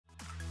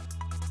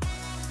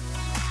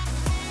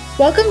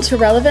Welcome to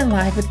Relevant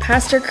Live with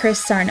Pastor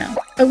Chris Sarno,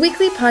 a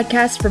weekly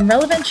podcast from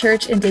Relevant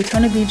Church in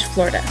Daytona Beach,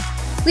 Florida.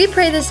 We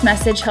pray this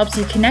message helps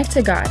you connect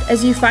to God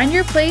as you find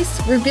your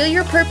place, reveal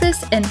your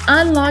purpose, and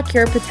unlock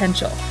your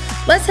potential.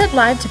 Let's head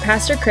live to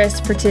Pastor Chris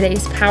for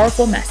today's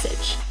powerful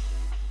message.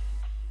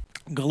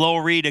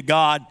 Glory to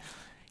God.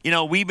 You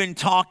know, we've been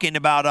talking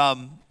about,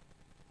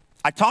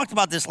 I talked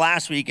about this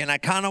last week, and I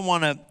kind of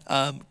want to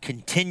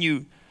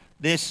continue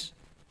this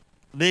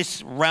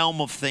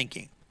realm of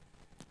thinking.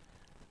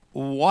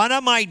 What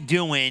am I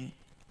doing?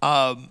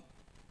 While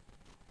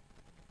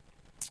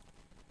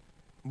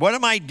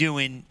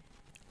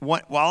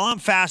I'm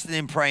fasting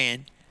and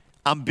praying,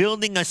 I'm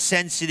building a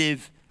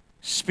sensitive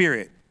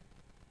spirit,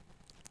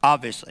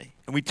 obviously.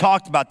 And we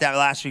talked about that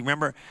last week.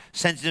 Remember,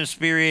 sensitive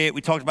spirit,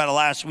 we talked about it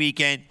last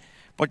weekend.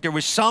 But there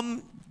was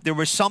something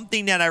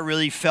that I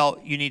really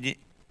felt you needed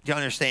to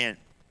understand.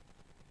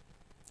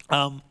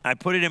 I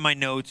put it in my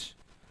notes,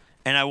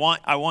 and I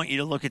want you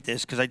to look at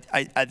this because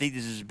I think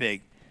this is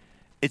big.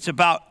 It's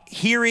about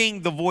hearing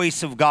the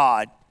voice of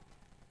God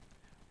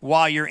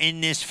while you're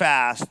in this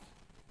fast.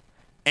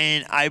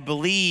 And I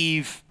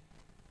believe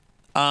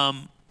it's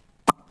going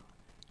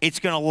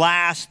to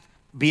last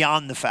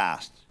beyond the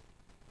fast.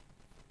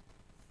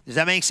 Does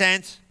that make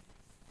sense?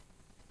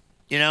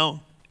 You know?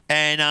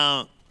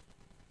 And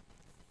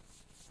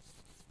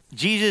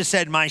Jesus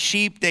said, my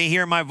sheep, they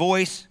hear my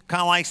voice,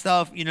 kind of like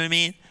stuff, you know what I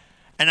mean?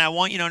 And I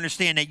want you to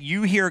understand that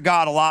you hear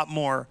God a lot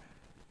more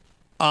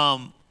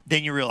than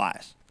you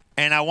realize.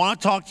 And I want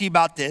to talk to you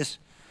about this.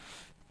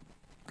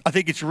 I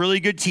think it's really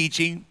good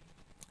teaching.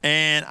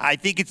 And I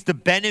think it's the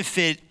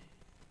benefit,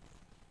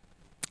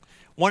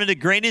 one of the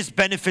greatest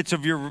benefits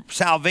of your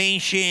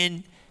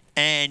salvation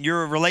and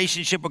your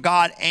relationship with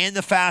God and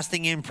the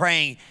fasting and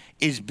praying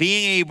is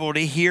being able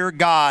to hear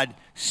God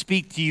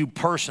speak to you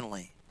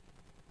personally.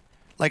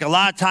 Like a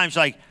lot of times,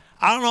 like,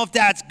 I don't know if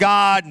that's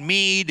God,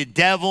 me, the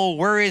devil.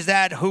 Where is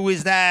that? Who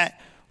is that?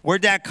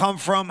 Where'd that come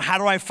from? How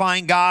do I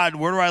find God?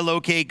 Where do I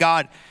locate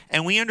God?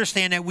 And we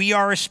understand that we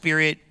are a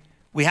spirit.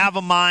 We have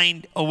a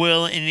mind, a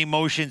will, and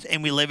emotions,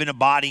 and we live in a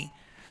body.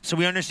 So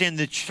we understand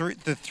the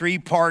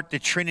three-part, the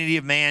Trinity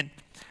of man.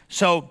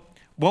 So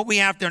what we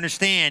have to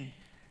understand,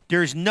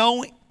 there's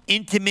no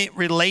intimate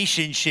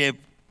relationship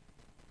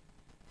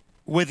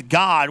with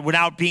God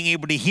without being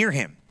able to hear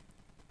him.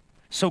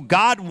 So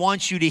God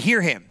wants you to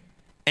hear him,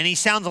 and he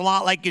sounds a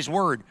lot like his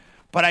word.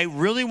 But I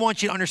really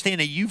want you to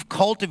understand that you've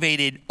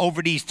cultivated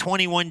over these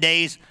 21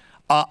 days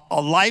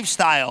a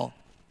lifestyle,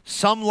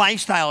 some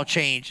lifestyle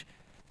change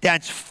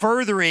that's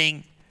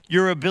furthering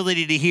your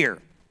ability to hear.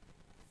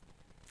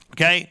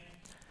 Okay?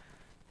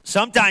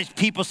 Sometimes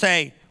people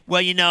say,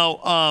 well, you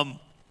know,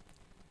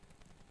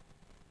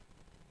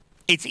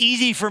 it's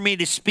easy for me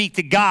to speak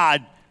to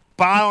God,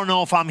 but I don't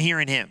know if I'm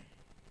hearing him.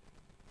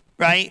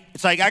 Right?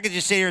 It's like I could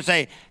just sit here and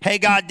say, hey,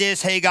 God,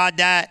 this, hey, God,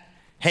 that,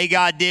 hey,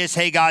 God, this,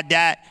 hey, God,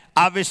 that.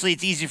 Obviously,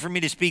 it's easy for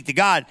me to speak to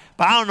God,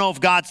 but I don't know if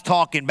God's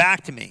talking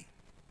back to me.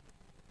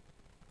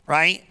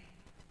 Right?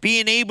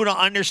 Being able to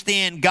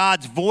understand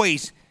God's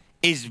voice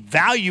is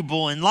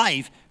valuable in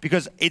life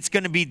because it's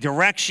going to be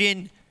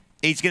direction.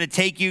 It's going to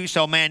take you.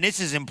 So, man, this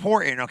is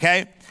important,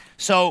 okay?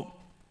 So,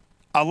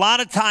 a lot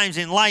of times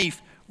in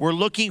life, we're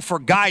looking for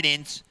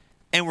guidance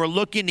and we're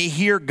looking to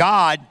hear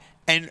God.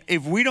 And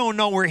if we don't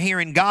know we're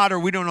hearing God, or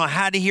we don't know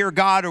how to hear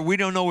God, or we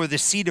don't know where the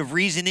seat of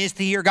reason is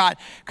to hear God,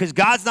 because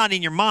God's not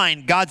in your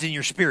mind, God's in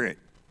your spirit.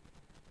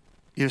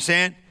 You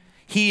understand?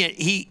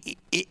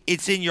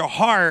 It's in your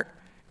heart,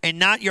 and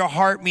not your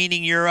heart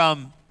meaning your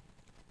you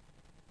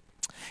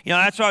know,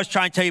 that's what I was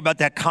trying to tell you about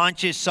that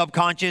conscious,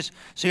 subconscious.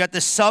 So you got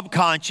the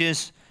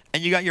subconscious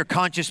and you got your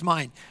conscious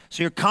mind.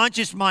 So your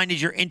conscious mind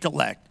is your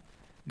intellect.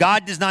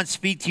 God does not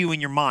speak to you in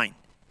your mind,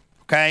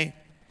 okay?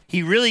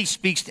 He really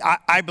speaks,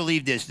 I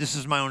believe this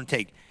is my own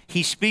take.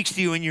 He speaks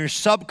to you in your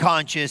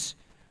subconscious,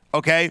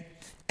 okay?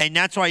 And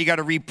that's why you got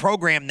to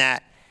reprogram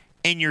that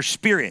in your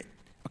spirit,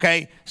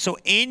 okay? So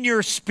in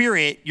your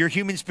spirit, your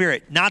human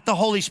spirit, not the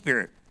Holy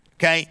Spirit,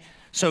 okay?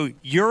 So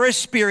you're a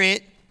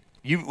spirit.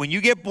 When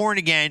you get born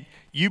again,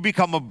 you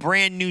become a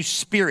brand new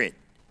spirit.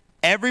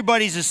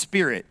 Everybody's a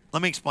spirit.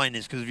 Let me explain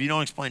this, because if you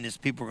don't explain this,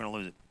 people are going to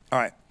lose it. All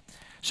right.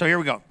 So here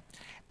we go.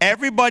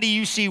 Everybody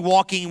you see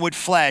walking with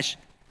flesh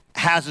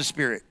has a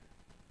spirit.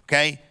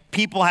 Okay?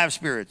 People have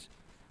spirits.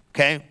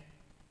 Okay?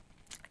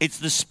 It's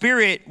the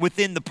spirit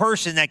within the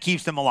person that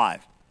keeps them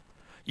alive.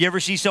 You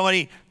ever see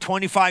somebody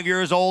 25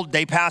 years old,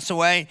 they pass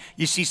away?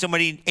 You see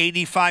somebody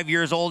 85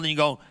 years old and you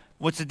go,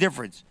 what's the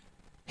difference?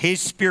 His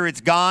spirit's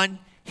gone.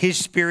 His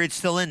spirit's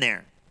still in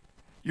there.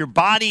 Your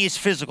body is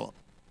physical.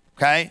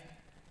 Okay?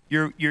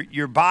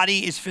 Your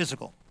body is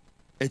physical.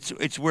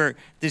 It's where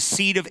the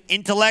seat of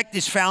intellect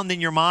is found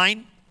in your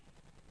mind.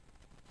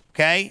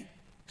 Okay?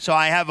 So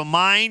I have a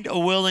mind, a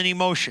will, and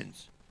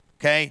emotions.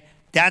 Okay?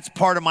 That's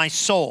part of my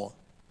soul.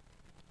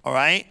 All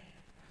right?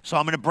 So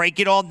I'm going to break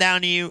it all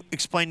down to you,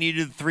 explain to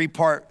you the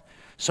three-part.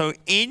 So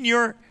in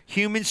your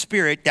human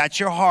spirit, that's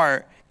your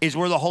heart, is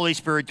where the Holy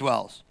Spirit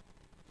dwells.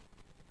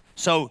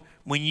 So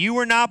when you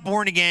were not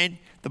born again,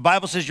 the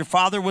Bible says your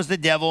father was the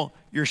devil,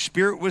 Your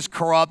spirit was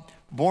corrupt,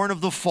 born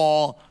of the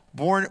fall,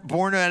 born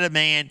out of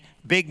man,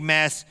 big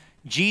mess.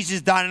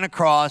 Jesus died on the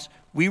cross.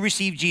 We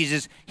receive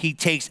Jesus. He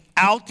takes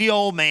out the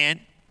old man,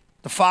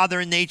 the father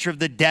and nature of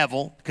the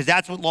devil, because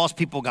that's what lost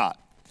people got.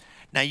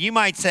 Now, you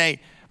might say,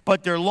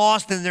 but they're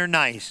lost and they're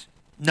nice.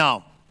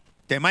 No,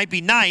 they might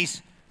be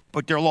nice,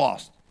 but they're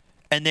lost.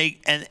 And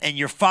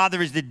your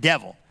father is the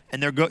devil.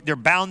 And they're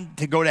bound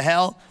to go to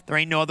hell. There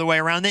ain't no other way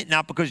around it.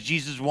 Not because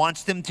Jesus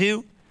wants them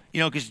to,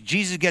 because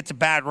Jesus gets a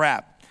bad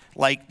rap.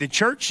 Like, the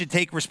church should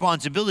take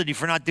responsibility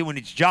for not doing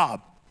its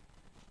job.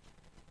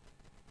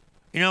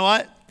 You know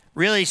what?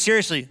 Really,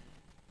 seriously,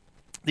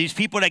 these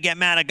people that get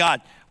mad at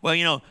God,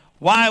 well,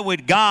 why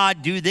would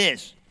God do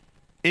this?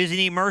 Isn't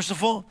he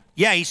merciful?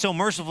 Yeah, he's so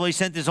merciful, he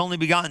sent his only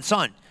begotten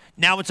son.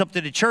 Now it's up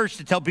to the church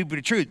to tell people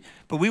the truth.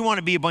 But we want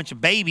to be a bunch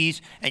of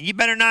babies, and you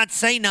better not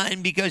say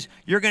nothing because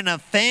you're going to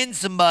offend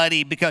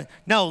somebody.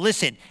 No,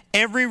 listen,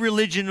 every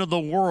religion of the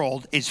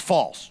world is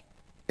false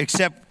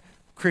except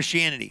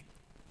Christianity.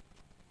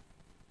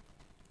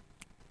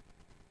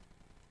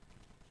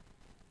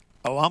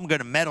 Oh, I'm going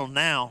to meddle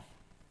now.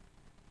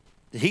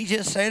 Did he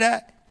just say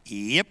that?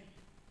 Yep.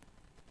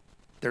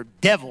 They're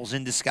devils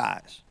in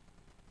disguise.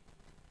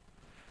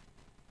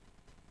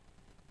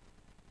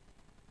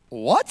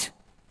 What?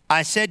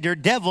 I said they're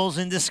devils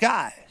in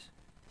disguise.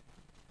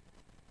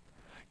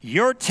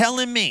 You're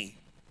telling me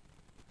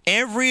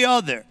every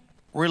other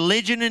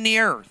religion in the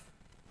earth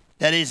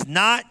that is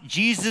not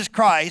Jesus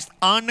Christ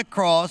on the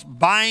cross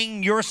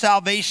buying your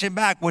salvation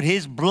back with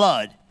his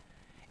blood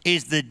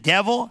is the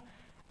devil?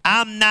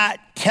 I'm not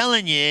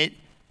telling you it.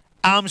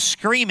 I'm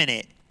screaming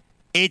it.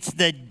 It's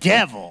the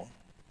devil.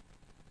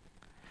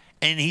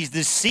 And he's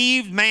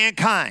deceived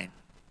mankind.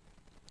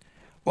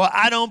 Well,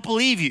 I don't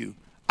believe you.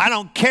 I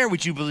don't care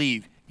what you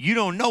believe. You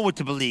don't know what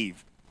to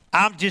believe.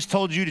 I've just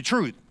told you the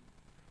truth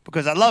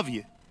because I love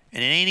you.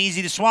 And it ain't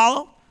easy to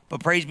swallow,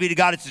 but praise be to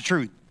God, it's the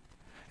truth.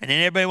 And then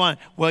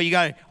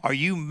everybody are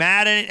you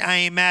mad at it? I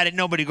ain't mad at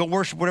nobody. Go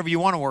worship whatever you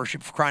want to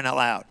worship, for crying out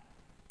loud.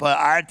 But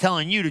I'm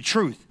telling you the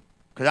truth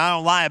because I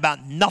don't lie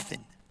about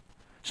nothing.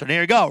 So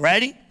there you go.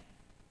 Ready?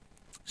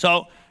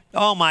 So,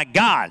 oh my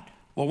God.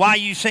 Well, why are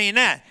you saying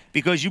that?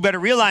 Because you better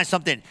realize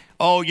something.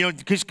 Oh,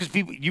 because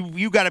people,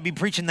 you got to be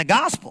preaching the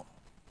gospel.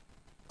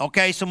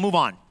 Okay, so move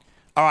on.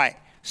 All right,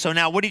 so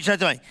now what are you trying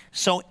to do?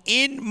 So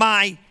in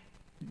my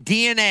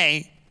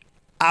DNA,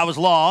 I was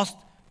lost,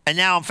 and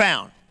now I'm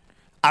found.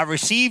 I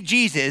received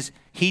Jesus.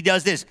 He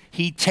does this.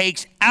 He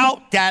takes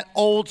out that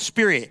old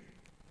spirit.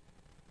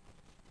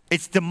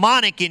 It's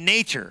demonic in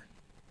nature.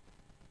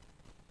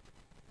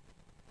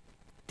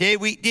 Did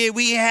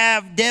we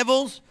have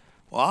devils?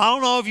 Well, I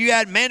don't know if you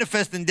had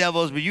manifesting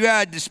devils, but you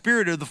had the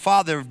spirit of the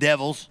father of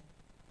devils.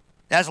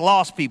 That's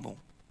lost people.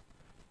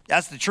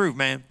 That's the truth,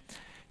 man.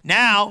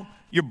 Now,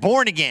 you're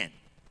born again.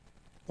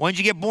 When did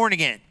you get born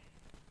again?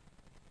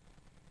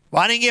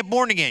 Well, I didn't get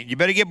born again. You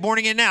better get born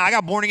again now. I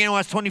got born again when I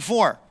was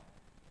 24.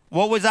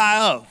 What was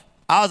I of?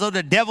 I was of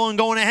the devil and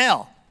going to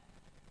hell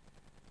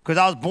because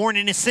I was born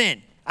into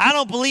sin. I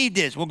don't believe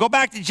this. Well, go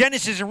back to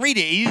Genesis and read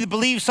it. You either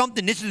believe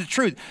something. This is the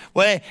truth.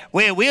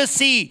 We'll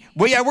see.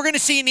 We're going to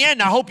see in the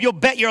end. I hope you'll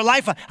bet your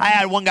life on. I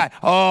had one guy.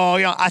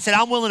 I said,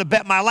 I'm willing to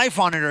bet my life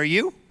on it. Are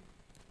you?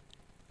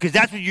 Because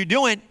that's what you're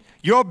doing.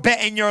 You're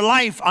betting your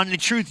life on the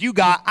truth you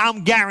got.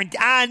 I'm guaranteed.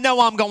 I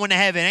know I'm going to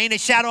heaven. Ain't a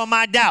shadow of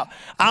my doubt.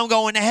 I'm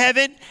going to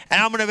heaven,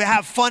 and I'm going to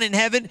have fun in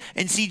heaven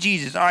and see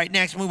Jesus. All right,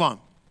 next, move on.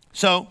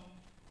 So,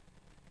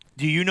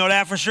 do you know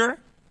that for sure?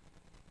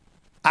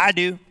 I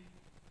do.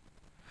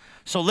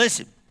 So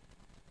listen.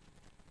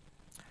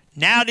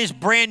 Now this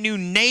brand new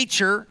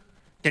nature,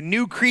 the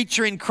new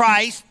creature in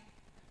Christ,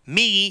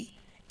 me,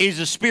 is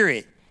a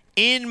spirit.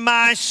 In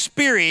my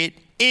spirit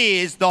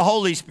is the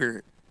Holy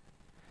Spirit.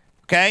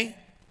 Okay?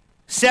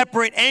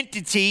 Separate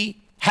entity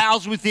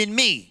housed within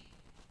me.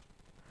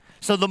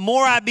 So the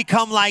more I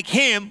become like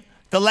him,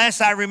 the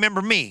less I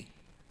remember me.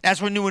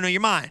 That's renewing of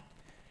your mind.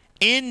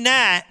 In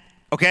that,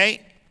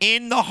 okay,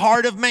 in the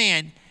heart of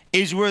man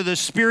is where the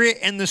spirit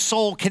and the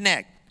soul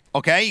connect.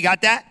 Okay, you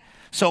got that?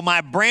 So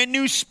my brand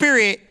new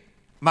spirit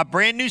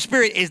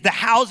is the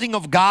housing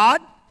of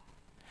God,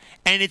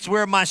 and it's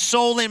where my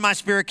soul and my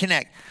spirit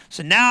connect.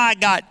 So now I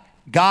got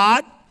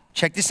God,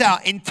 check this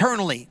out,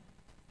 internally.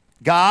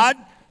 God,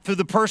 through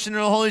the person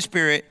of the Holy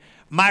Spirit,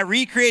 my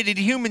recreated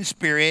human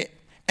spirit,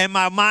 and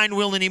my mind,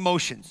 will, and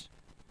emotions.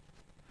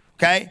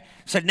 Okay?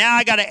 So now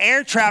I got an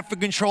air traffic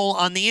control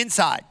on the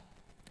inside.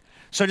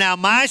 So now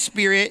my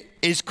spirit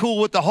is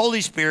cool with the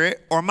Holy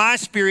Spirit, or my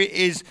spirit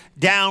is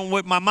down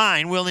with my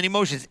mind, will, and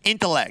emotions,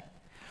 intellect.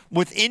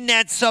 Within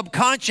that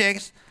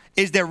subconscious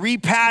is the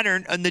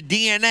repattern and the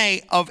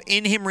DNA of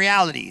in him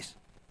realities.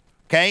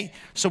 Okay?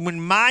 So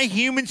when my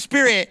human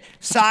spirit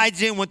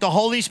sides in with the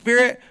Holy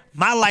Spirit,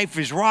 my life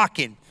is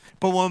rocking.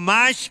 But when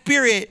my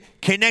spirit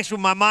connects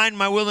with my mind,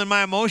 my will, and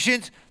my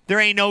emotions, there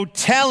ain't no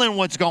telling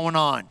what's going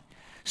on.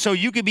 So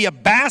you could be a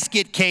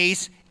basket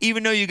case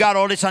even though you got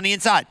all this on the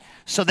inside.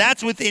 So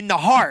that's within the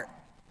heart.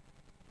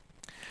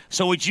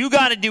 So what you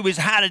got to do is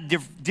how to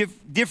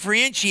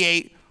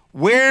differentiate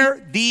where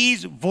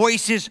these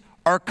voices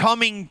are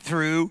coming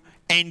through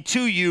and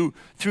to you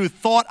through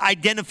thought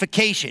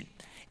identification.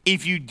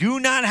 If you do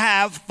not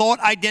have thought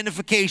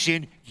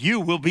identification, you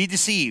will be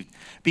deceived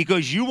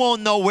because you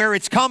won't know where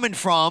it's coming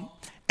from,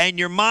 and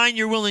your mind,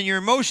 your will, and your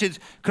emotions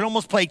could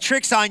almost play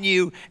tricks on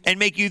you and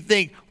make you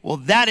think, well,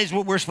 that is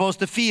what we're supposed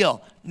to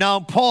feel. Now,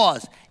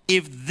 pause.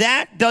 If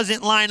that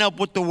doesn't line up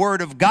with the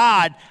Word of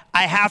God,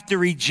 I have to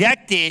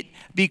reject it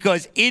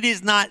because it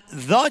is not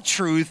the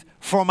truth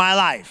for my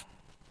life.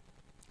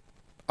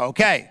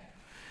 Okay.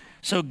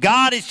 So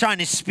God is trying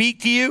to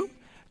speak to you.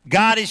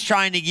 God is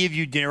trying to give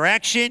you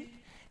direction.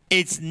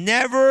 It's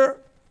never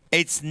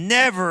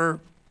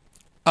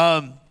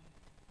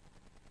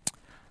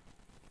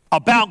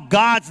about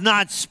God's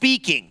not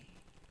speaking.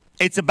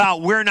 It's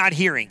about we're not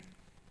hearing.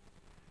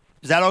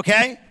 Is that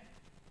okay?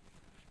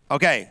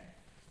 Okay.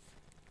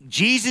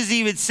 Jesus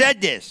even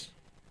said this.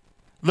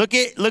 Look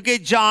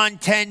at John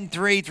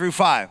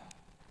 10:3-5.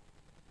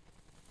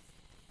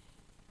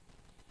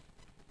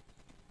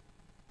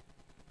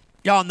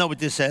 Y'all know what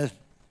this says.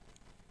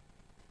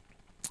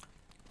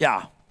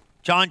 Yeah.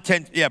 John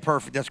 10, yeah,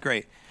 perfect. That's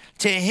great.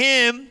 To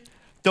him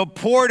the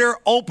porter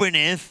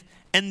openeth,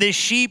 and the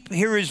sheep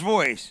hear his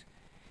voice.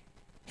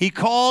 He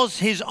calls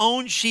his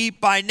own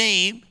sheep by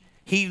name.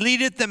 He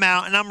leadeth them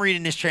out. And I'm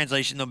reading this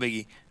translation, no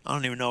biggie. I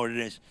don't even know what it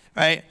is,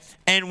 right?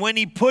 And when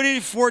he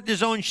putteth forth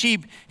his own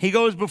sheep, he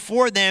goes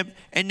before them,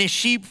 and the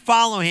sheep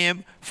follow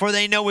him, for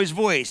they know his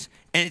voice.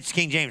 And it's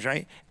King James,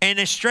 right? And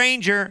a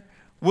stranger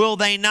will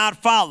they not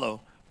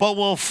follow, but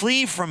will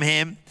flee from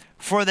him,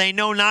 for they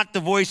know not the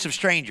voice of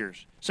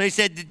strangers. So he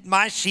said,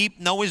 my sheep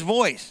know his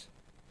voice.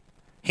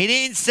 He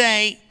didn't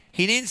say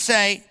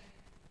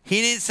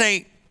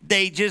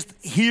they just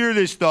hear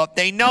this stuff.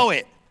 They know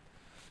it.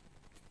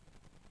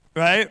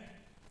 Right?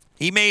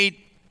 He made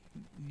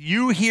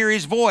you hear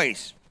his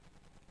voice.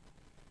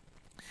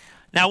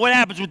 Now, what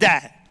happens with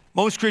that?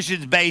 Most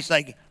Christians base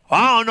like,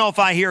 well, I don't know if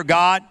I hear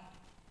God.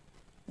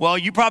 Well,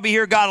 you probably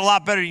hear God a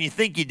lot better than you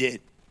think you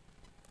did.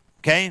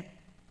 Okay?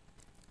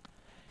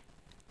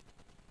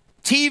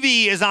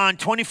 TV is on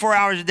 24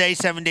 hours a day,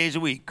 7 days a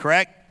week,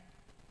 correct?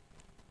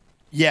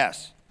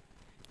 Yes.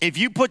 If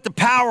you put the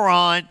power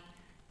on,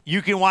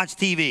 you can watch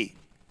TV.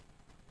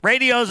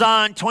 Radio's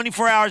on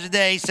 24 hours a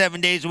day,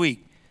 7 days a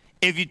week.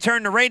 If you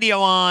turn the radio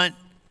on,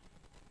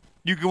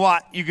 you can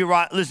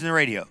listen to the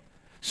radio.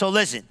 So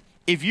listen,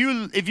 if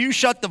you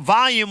shut the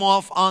volume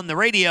off on the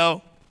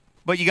radio,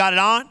 but you got it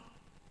on,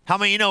 how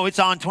many of you know it's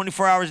on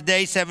 24 hours a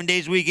day, 7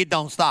 days a week, it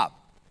don't stop?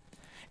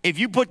 If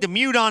you put the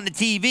mute on the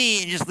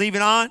TV and just leave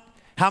it on,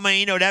 how many of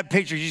you know that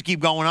picture just keep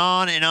going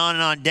on and on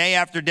and on, day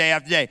after day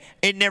after day?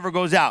 It never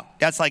goes out.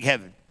 That's like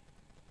heaven.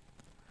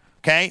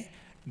 Okay?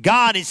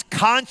 God is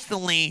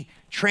constantly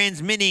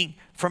transmitting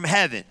from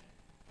heaven.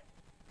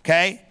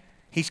 Okay?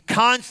 He's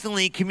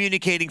constantly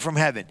communicating from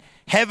heaven.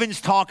 Heaven's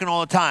talking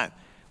all the time.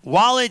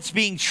 While it's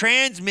being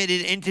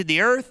transmitted into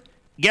the earth,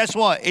 guess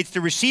what? It's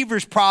the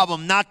receiver's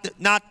problem, not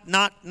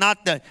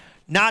the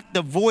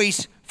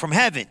voice from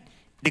heaven.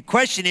 The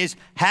question is,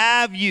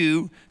 have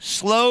you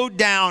slowed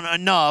down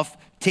enough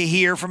to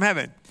hear from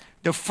heaven?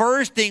 The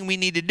first thing we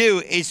need to do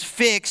is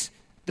fix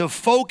the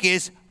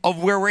focus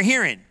of where we're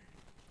hearing.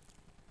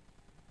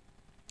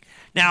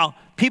 Now,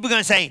 people are going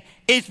to say,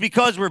 it's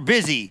because we're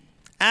busy.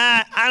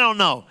 I don't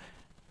know.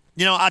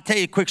 You know, I'll tell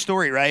you a quick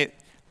story, right?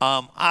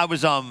 It's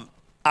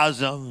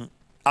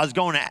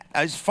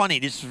funny.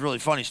 This is a really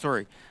funny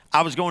story.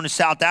 I was going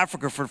to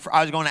Africa for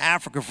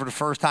the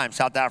first time,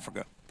 South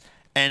Africa.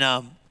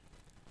 And,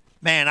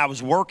 man, I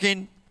was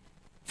working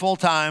full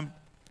time,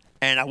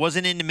 and I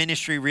wasn't in the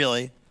ministry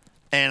really.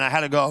 And I had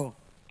to go.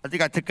 I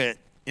think I took I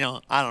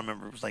don't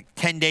remember. It was like a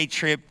 10-day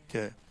trip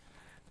to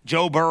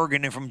Joburg,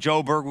 and then from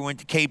Joburg we went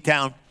to Cape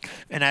Town,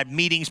 and I had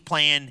meetings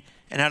planned,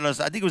 and I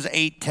think it was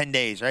 8-10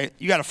 days, right?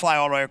 You got to fly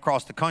all the way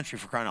across the country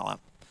for crying out loud.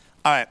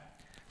 All right.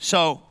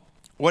 So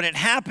what had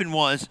happened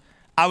was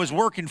I was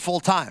working full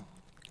time,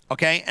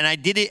 okay? And I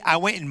did it. I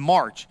went in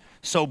March.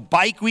 So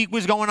Bike Week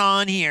was going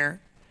on here,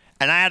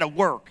 and I had to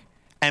work.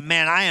 And,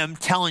 man, I am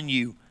telling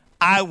you,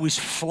 I was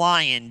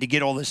flying to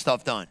get all this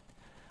stuff done.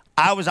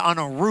 I was on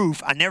a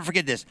roof. I never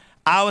forget this.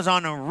 I was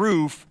on a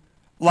roof,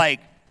 like,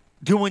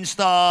 doing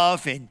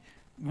stuff and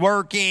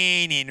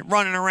working and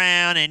running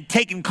around and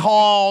taking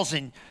calls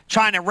and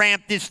trying to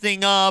ramp this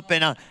thing up.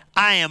 And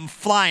I am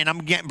flying. I'm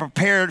getting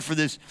prepared for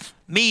this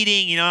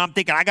meeting. You know, I'm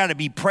thinking I got to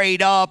be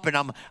prayed up, and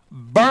I'm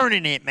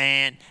burning it,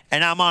 man.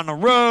 And I'm on the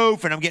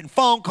roof, and I'm getting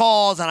phone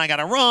calls, and I got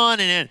to run,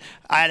 and then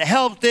I had to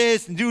help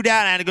this and do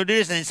that. And I had to go do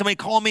this, and then somebody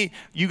called me,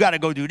 you got to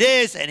go do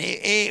this, and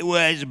it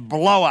was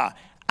blowout.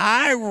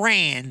 I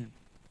ran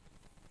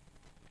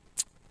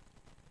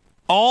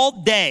all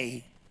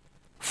day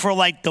for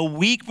like the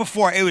week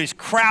before. It was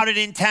crowded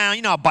in town.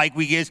 You know how Bike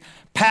Week is,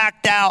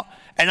 packed out.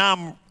 And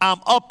I'm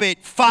up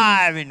at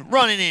 5 and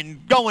running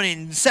and going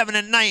in 7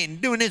 at night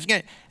and doing this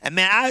again. And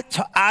man,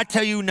 I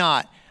tell you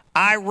not,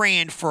 I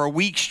ran for a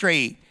week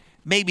straight.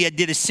 Maybe I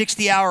did a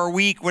 60-hour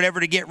week, whatever,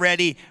 to get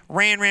ready.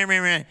 Ran.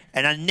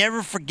 And I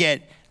never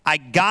forget, I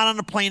got on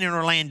the plane in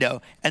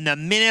Orlando, and the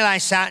minute I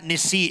sat in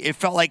this seat, it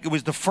felt like it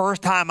was the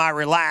first time I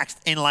relaxed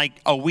in like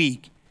a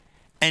week.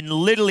 And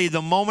literally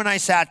the moment I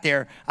sat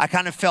there, I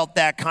kind of felt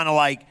that kind of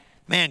like,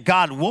 man,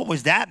 God, what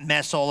was that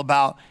mess all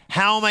about?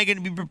 How am I going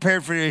to be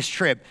prepared for this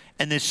trip?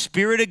 And the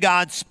Spirit of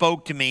God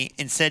spoke to me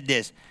and said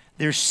this,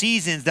 there's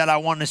seasons that I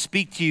want to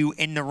speak to you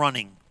in the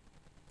running.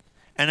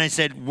 And I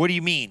said, what do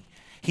you mean?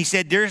 He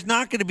said, there's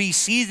not going to be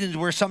seasons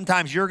where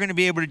sometimes you're going to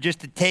be able to just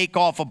to take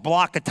off a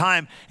block of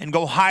time and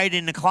go hide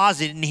in the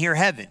closet and hear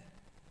heaven.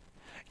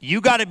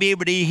 You got to be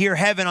able to hear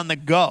heaven on the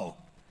go.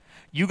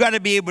 You got to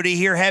be able to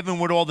hear heaven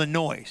with all the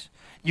noise.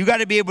 You got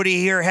to be able to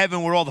hear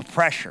heaven with all the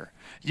pressure.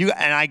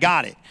 And I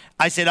got it.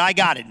 I said, I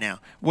got it now.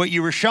 What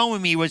you were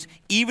showing me was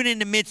even in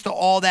the midst of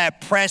all that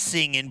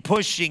pressing and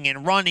pushing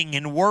and running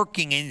and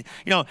working and,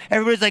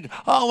 everybody's like,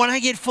 oh, when I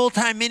get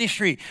full-time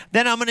ministry,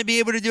 then I'm going to be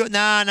able to do it.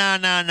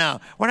 No.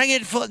 When I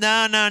get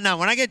no.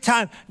 When I get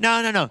time,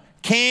 no.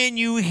 Can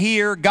you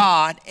hear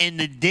God in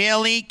the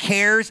daily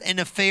cares and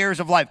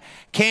affairs of life?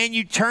 Can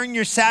you turn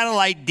your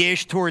satellite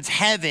dish towards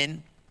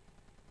heaven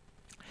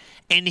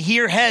and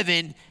hear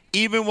heaven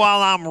even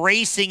while I'm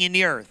racing in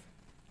the earth?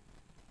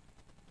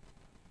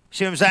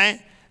 See what I'm saying?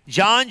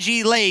 John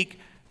G. Lake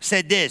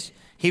said this.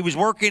 He was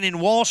working in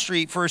Wall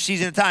Street for a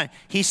season of time.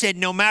 He said,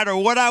 no matter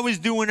what I was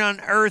doing on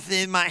earth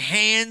in my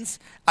hands,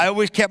 I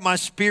always kept my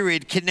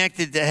spirit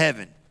connected to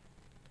heaven.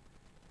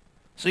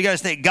 So you got to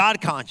stay God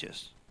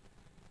conscious.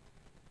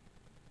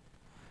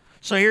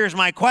 So here's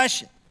my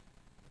question.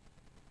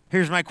 If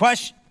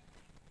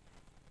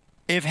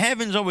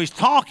heaven's always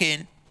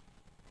talking,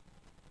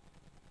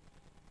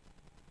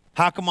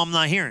 how come I'm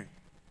not hearing?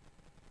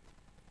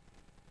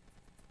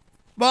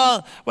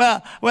 Well,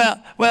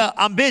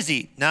 I'm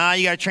busy. Nah,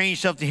 you got to train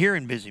yourself to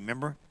hearing busy,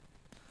 remember?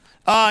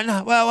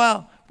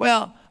 No,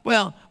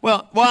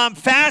 I'm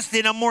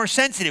fasting, I'm more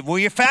sensitive. Well,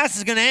 your fast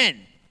is going to end.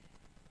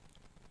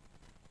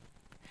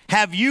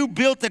 Have you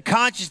built the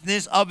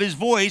consciousness of his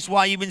voice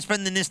while you've been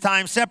spending this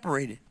time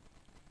separated?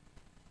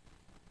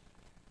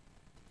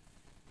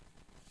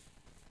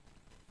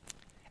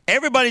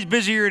 Everybody's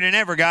busier than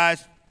ever,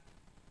 guys.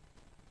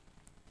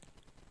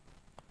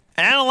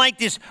 And I don't like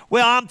this,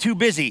 well, I'm too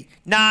busy.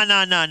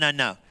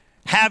 No.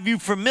 Have you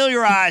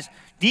familiarized,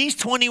 these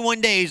 21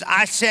 days,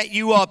 I set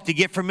you up to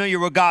get familiar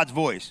with God's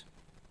voice.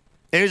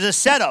 It was a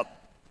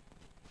setup.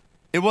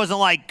 It wasn't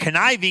like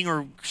conniving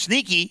or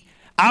sneaky.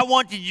 I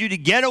wanted you to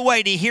get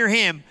away to hear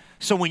him,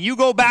 so when you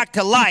go back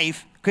to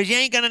life, because you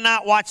ain't going to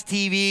not watch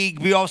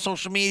TV, be off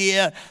social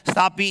media,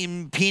 stop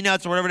eating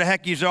peanuts or whatever the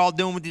heck you're all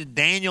doing with this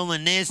Daniel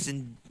and this,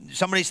 and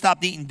somebody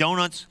stopped eating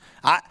donuts.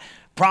 I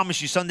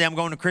promise you, Sunday I'm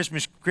going to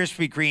Christmas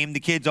Krispy Kreme. The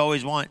kids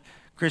always want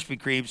Krispy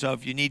Kreme, so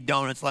if you need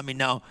donuts, let me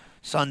know.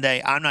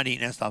 Sunday, I'm not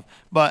eating that stuff.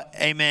 But,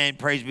 amen,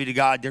 praise be to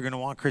God, they're going to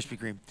want Krispy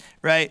Kreme,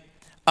 right?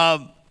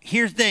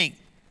 Here's the thing.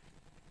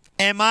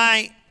 Am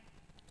I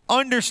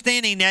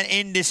understanding that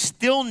in the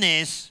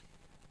stillness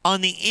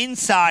on the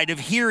inside of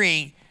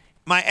hearing,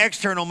 my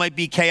external might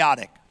be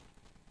chaotic?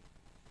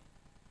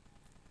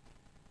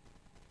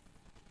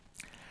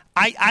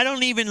 I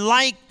don't even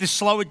like to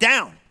slow it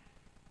down.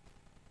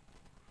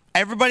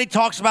 Everybody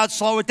talks about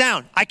slow it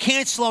down. I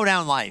can't slow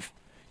down life.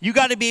 You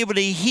got to be able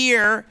to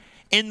hear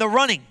in the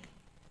running.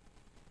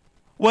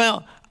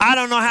 Well, I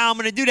don't know how I'm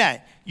going to do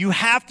that. You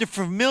have to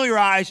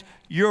familiarize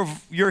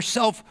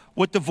yourself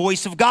with the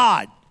voice of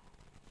God.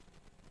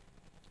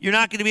 You're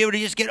not going to be able to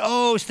just get,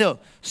 still.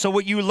 So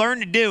what you learn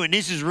to do, and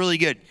this is really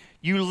good,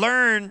 you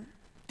learn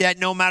that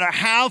no matter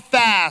how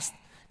fast,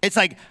 it's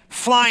like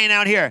flying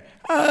out here.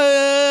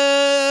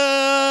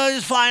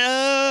 Just flying.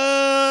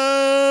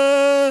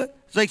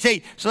 It's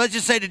like, so let's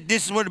just say that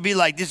this is what it'd be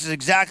like. This is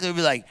exactly what it'd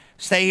be like.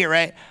 Stay here,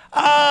 right?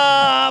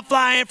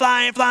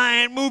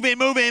 Flying, moving.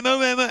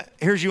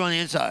 Here's you on the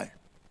inside.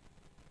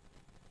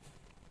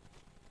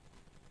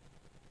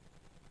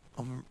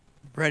 I'm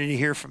ready to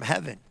hear from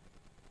heaven.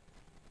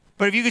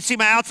 But if you could see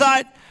my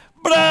outside,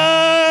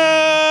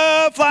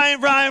 flying,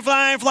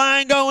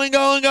 going,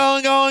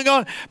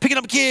 picking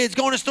up kids,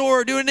 going to the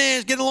store, doing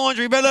this, getting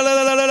laundry,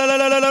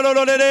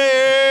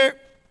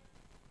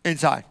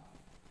 inside.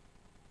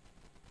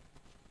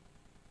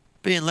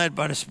 Being led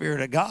by the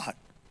Spirit of God.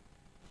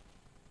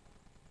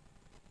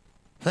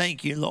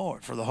 Thank you,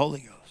 Lord, for the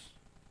Holy Ghost.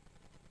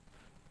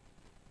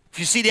 If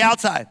you see the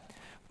outside,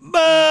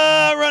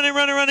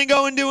 running,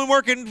 going, doing,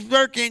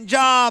 working,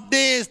 job,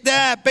 this,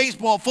 that,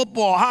 baseball,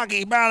 football,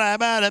 hockey,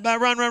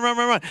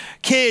 run.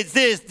 Kids,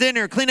 this,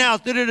 dinner, clean house,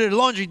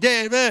 laundry,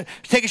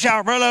 take a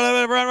shower,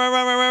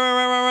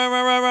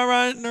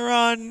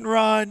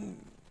 run,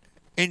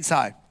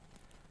 inside.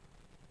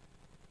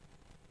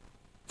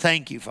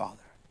 Thank you, Father,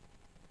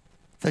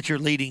 that you're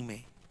leading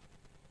me,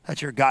 that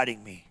you're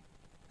guiding me,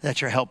 that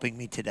you're helping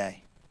me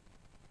today.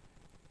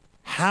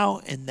 How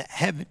in the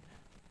heaven?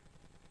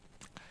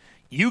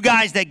 You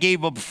guys that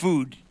gave up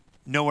food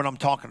know what I'm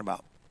talking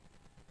about.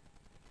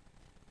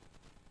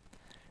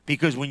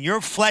 Because when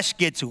your flesh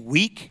gets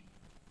weak,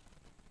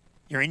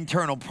 your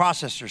internal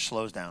processor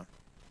slows down.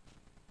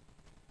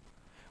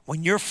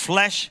 When your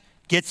flesh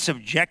gets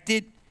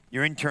subjected,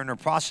 your internal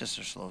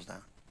processor slows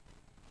down.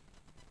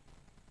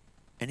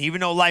 And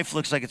even though life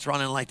looks like it's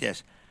running like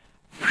this,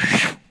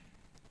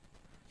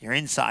 your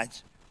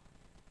insides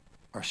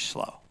are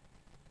slow.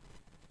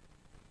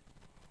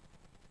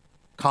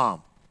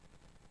 Calm.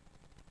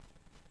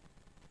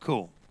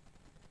 Cool.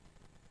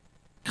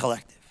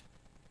 Collective.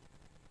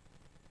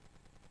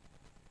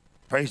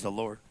 Praise the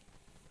Lord.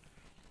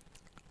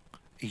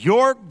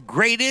 Your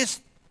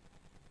greatest,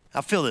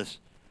 I feel this,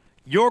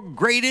 your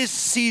greatest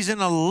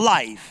season of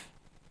life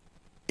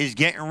is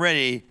getting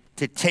ready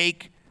to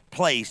take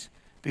place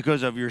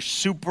because of your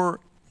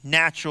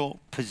supernatural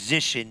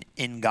position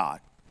in God.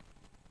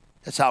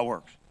 That's how it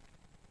works.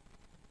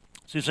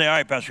 So you say, all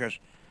right, Pastor Chris,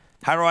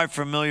 how do I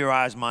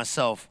familiarize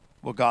myself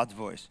with God's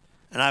voice?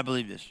 And I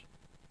believe this.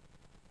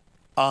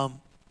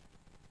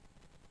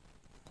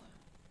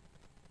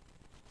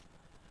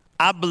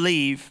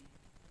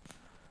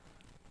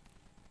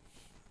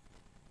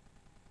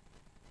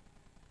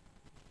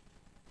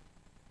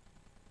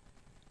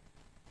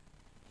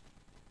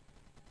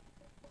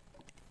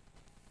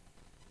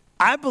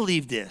 I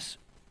believe this.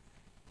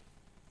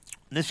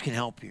 And this can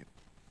help you.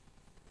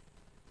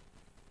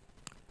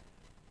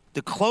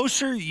 The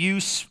closer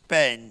you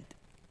spend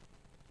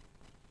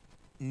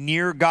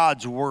near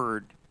God's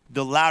word,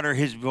 the louder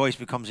his voice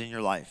becomes in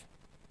your life.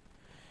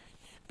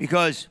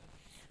 Because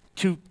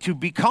to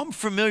become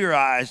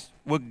familiarized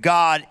with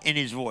God and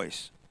his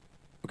voice,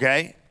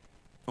 okay?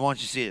 I want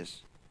you to see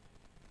this.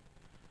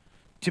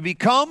 To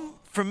become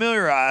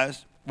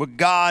familiarized with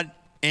God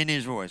and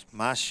his voice.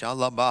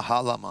 Mashallah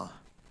bahalama.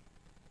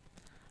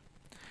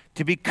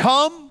 To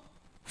become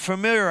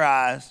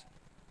familiarized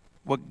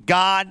with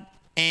God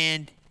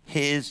and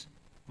his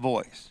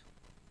voice,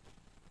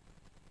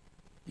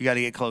 you got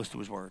to get close to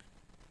his word.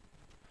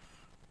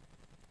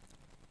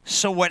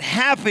 So what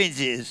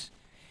happens is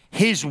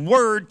his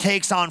word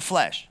takes on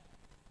flesh.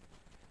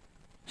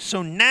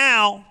 So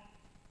now,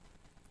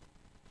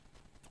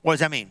 what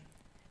does that mean?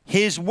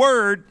 His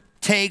word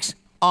takes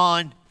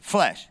on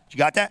flesh. You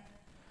got that?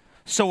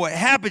 So what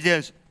happens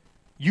is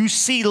you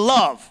see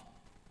love.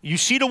 You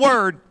see the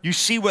word, you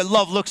see what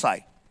love looks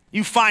like.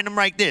 You find them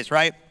like this,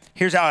 right?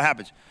 Here's how it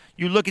happens.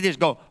 You look at this,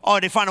 go, oh,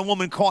 they find a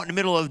woman caught in the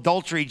middle of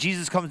adultery.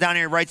 Jesus comes down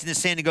here, writes in the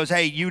sand, and goes,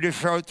 hey, you to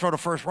throw the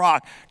first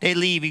rock. They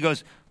leave. He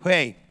goes,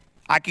 hey,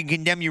 I can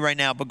condemn you right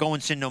now, but go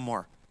and sin no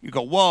more. You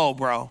go, whoa,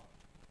 bro.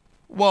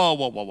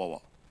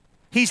 Whoa.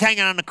 He's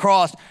hanging on the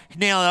cross.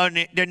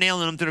 They're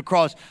nailing him to the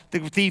cross.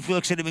 The thief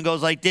looks at him and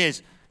goes like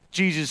this.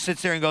 Jesus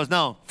sits there and goes,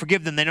 no,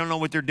 forgive them. They don't know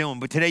what they're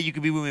doing. But today you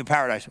could be with me in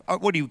paradise.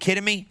 What, are you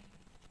kidding me?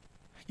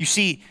 You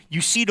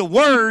see the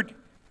word,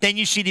 then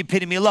you see the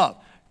epitome of love.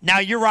 Now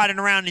you're riding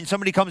around and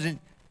somebody comes in.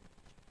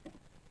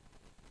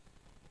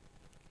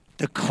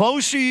 The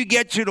closer you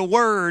get to the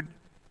word,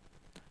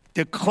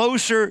 the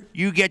closer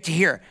you get to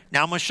hear.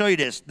 Now I'm going to show you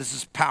this. This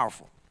is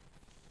powerful.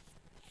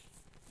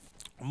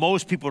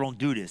 Most people don't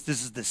do this.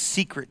 This is the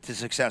secret to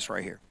success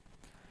right here.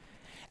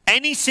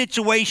 Any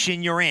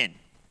situation you're in,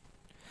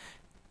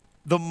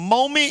 the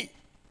moment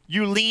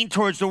you lean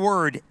towards the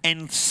word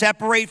and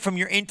separate from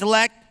your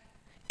intellect,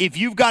 if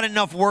you've got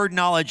enough word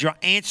knowledge, you'll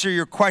answer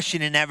your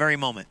question in that very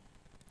moment.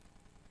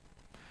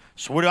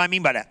 So what do I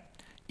mean by that?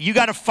 You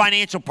got a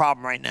financial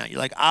problem right now. You're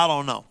like, I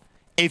don't know.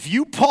 If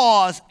you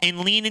pause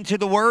and lean into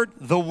the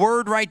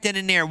word right then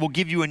and there will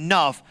give you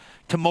enough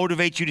to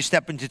motivate you to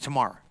step into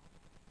tomorrow.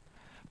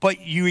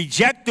 But you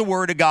reject the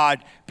word of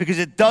God because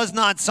it does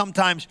not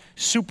sometimes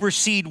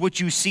supersede what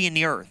you see in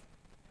the earth.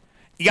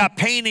 You got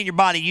pain in your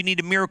body. You need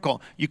a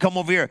miracle. You come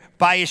over here.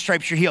 By his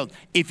stripes, you're healed.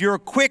 If you're a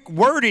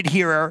quick-worded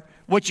hearer,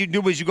 what you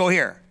do is you go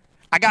here.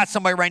 I got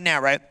somebody right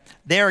now, right?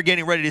 They are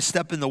getting ready to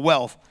step into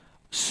wealth.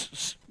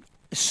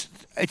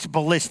 It's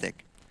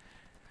ballistic,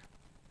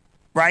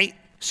 right?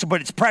 So,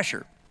 but it's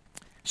pressure.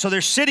 So they're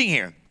sitting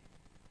here.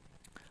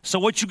 So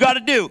what you got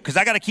to do, because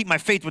I got to keep my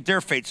faith with their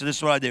faith, so this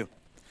is what I do.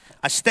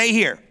 I stay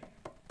here,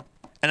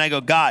 and I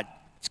go, God,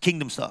 it's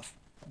kingdom stuff.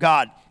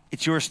 God,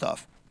 it's your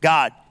stuff.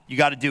 God, you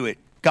got to do it.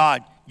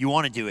 God, you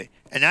want to do it.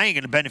 And I ain't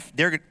going to benefit.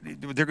 They're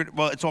going.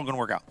 Well, it's all going to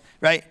work out,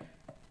 right?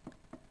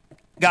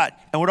 God,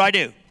 and what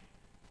do?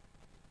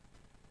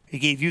 He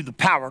gave you the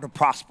power to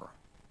prosper.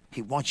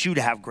 He wants you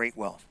to have great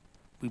wealth.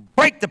 We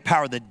break the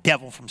power of the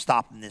devil from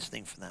stopping this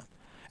thing for them.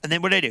 And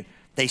then what do?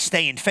 They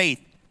stay in faith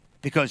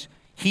because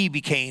he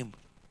became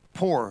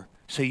poor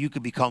so you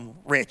could become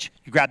rich.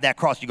 You grab that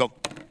cross, you go,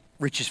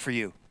 riches for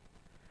you.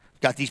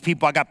 Got these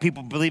people, I got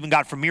people believing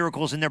God for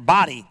miracles in their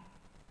body,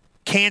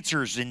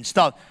 cancers and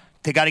stuff.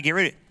 They got to get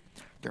rid of it.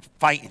 They're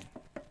fighting.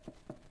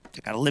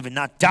 They got to live and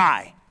not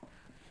die.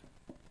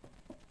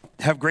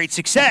 Have great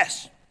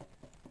success.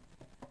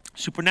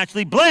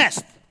 Supernaturally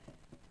blessed.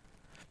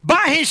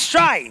 By his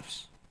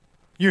stripes,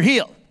 you're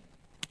healed.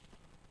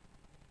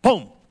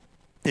 Boom.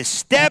 The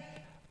step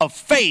of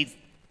faith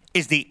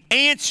is the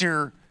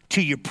answer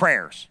to your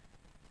prayers.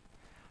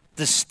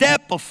 The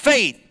step of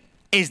faith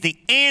is the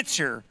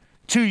answer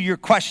to your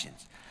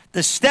questions.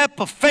 The step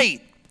of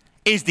faith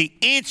is the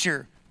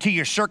answer to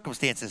your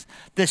circumstances.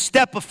 The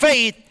step of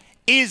faith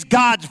is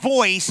God's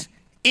voice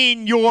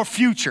in your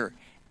future,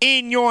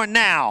 in your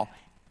now,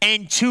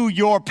 and to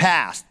your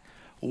past.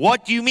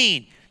 What do you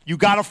mean? You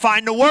got to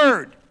find the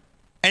word.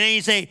 And then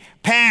you say,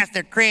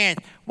 Pastor Chris,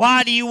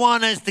 why do you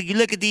want us to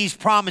look at these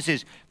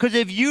promises? Because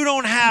if you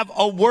don't have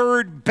a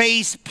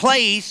word-based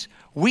place,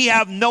 we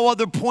have no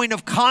other point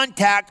of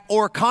contact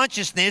or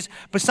consciousness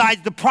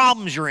besides the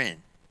problems you're in.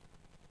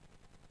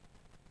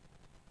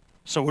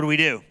 So what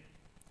do?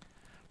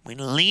 We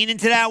lean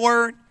into that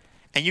word,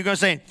 and you're going to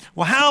say,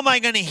 well, how am I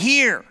going to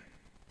hear?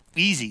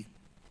 Easy.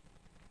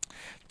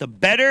 The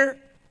better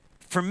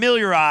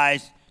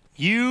familiarized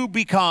you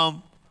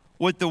become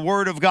with the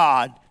word of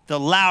God, the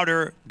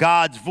louder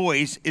God's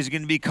voice is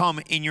going to become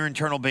in your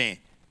internal being.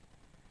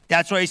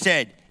 That's why he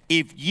said,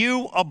 if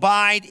you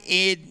abide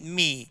in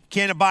me,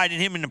 can't abide in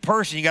him in the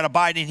person, you got to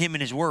abide in him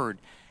in his word.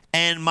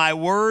 And my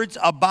words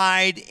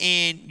abide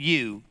in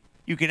you.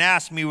 You can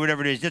ask me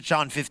whatever it is. That's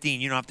John 15.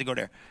 You don't have to go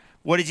there.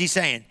 What is he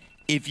saying?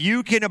 If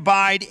you can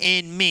abide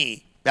in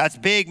me, that's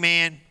big,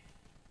 man.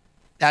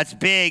 That's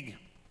big.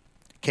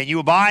 Can you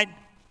abide?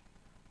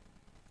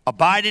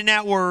 Abide in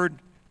that word.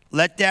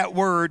 Let that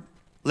word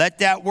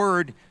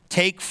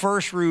take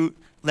first root.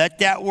 Let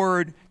that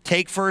word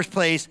take first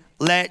place.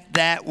 Let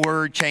that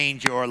word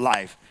change your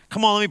life.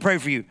 Come on, let me pray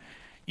for you.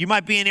 You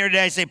might be in here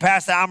today and say,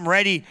 Pastor, I'm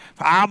ready.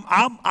 I'm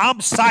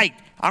psyched.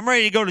 I'm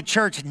ready to go to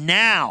church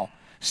now.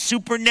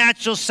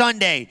 Supernatural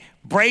Sunday,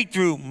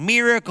 breakthrough,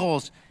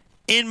 miracles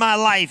in my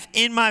life,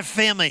 in my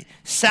family,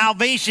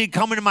 salvation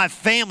coming to my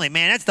family.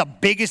 Man, that's the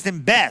biggest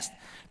and best.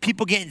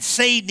 People getting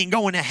saved and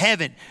going to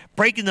heaven,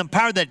 breaking the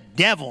power of the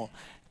devil.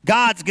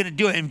 God's going to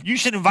do it. And you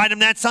should invite them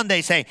that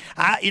Sunday. Say,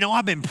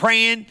 I've been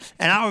praying,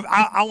 and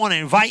I want to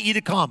invite you to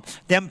come.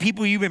 Them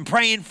people you've been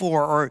praying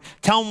for, or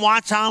tell them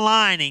watch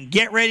online and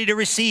get ready to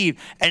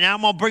receive. And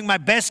I'm going to bring my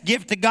best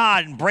gift to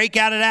God and break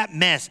out of that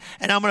mess.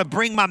 And I'm going to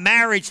bring my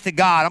marriage to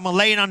God. I'm going to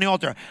lay it on the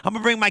altar. I'm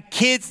going to bring my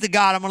kids to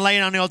God. I'm going to lay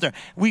it on the altar.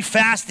 We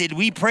fasted.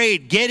 We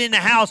prayed. Get in the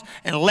house,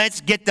 and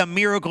let's get the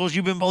miracles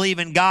you've been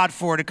believing God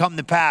for to come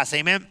to pass.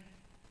 Amen?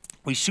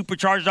 We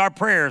supercharged our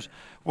prayers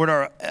with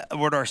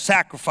our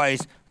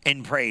sacrifice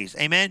and praise.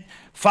 Amen.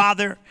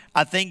 Father,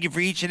 I thank you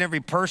for each and every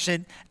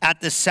person at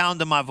the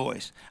sound of my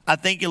voice. I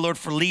thank you, Lord,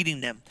 for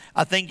leading them.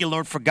 I thank you,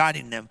 Lord, for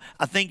guiding them.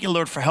 I thank you,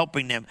 Lord, for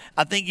helping them.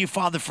 I thank you,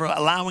 Father, for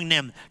allowing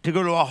them to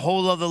go to a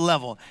whole other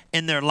level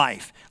in their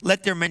life.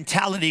 Let their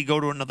mentality go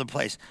to another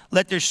place.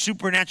 Let their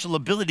supernatural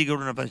ability go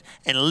to another place.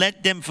 And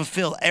let them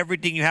fulfill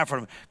everything you have for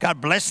them.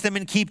 God, bless them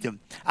and keep them.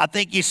 I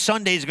thank you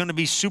Sunday is going to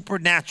be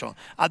supernatural.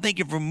 I thank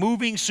you for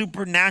moving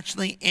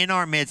supernaturally in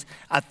our midst.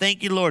 I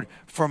thank you, Lord,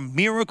 for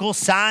miracles,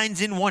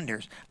 signs, and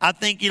wonders. I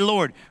thank you,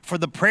 Lord, for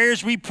the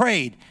prayers we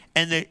prayed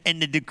and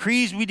the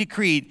decrees we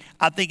decreed.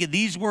 I think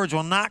these words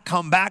will not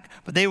come back,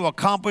 but they will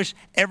accomplish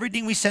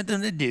everything we sent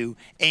them to do.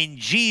 In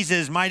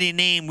Jesus' mighty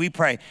name we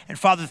pray. And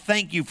Father,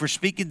 thank you for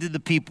speaking to the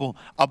people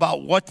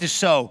about what to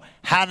sow,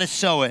 how to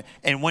sow it,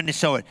 and when to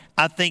sow it.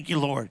 I thank you,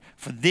 Lord,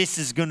 for this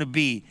is going to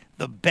be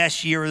the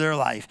best year of their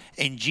life.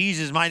 In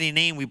Jesus' mighty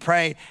name we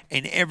pray.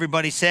 And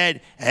everybody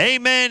said,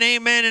 amen,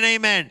 amen, and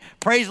amen.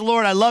 Praise the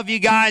Lord. I love you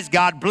guys.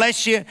 God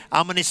bless you.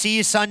 I'm going to see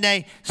you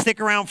Sunday. Stick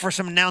around for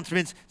some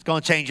announcements. It's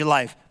going to change your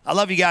life. I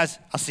love you guys.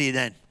 I'll see you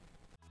then.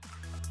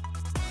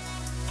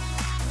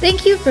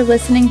 Thank you for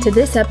listening to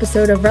this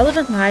episode of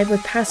Relevant Live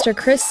with Pastor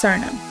Chris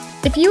Sarno.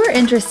 If you are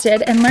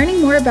interested in learning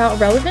more about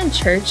Relevant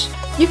Church,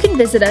 you can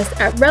visit us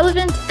at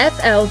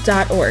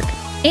relevantfl.org.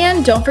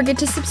 And don't forget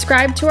to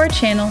subscribe to our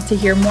channel to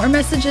hear more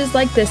messages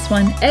like this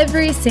one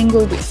every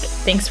single week.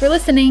 Thanks for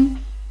listening.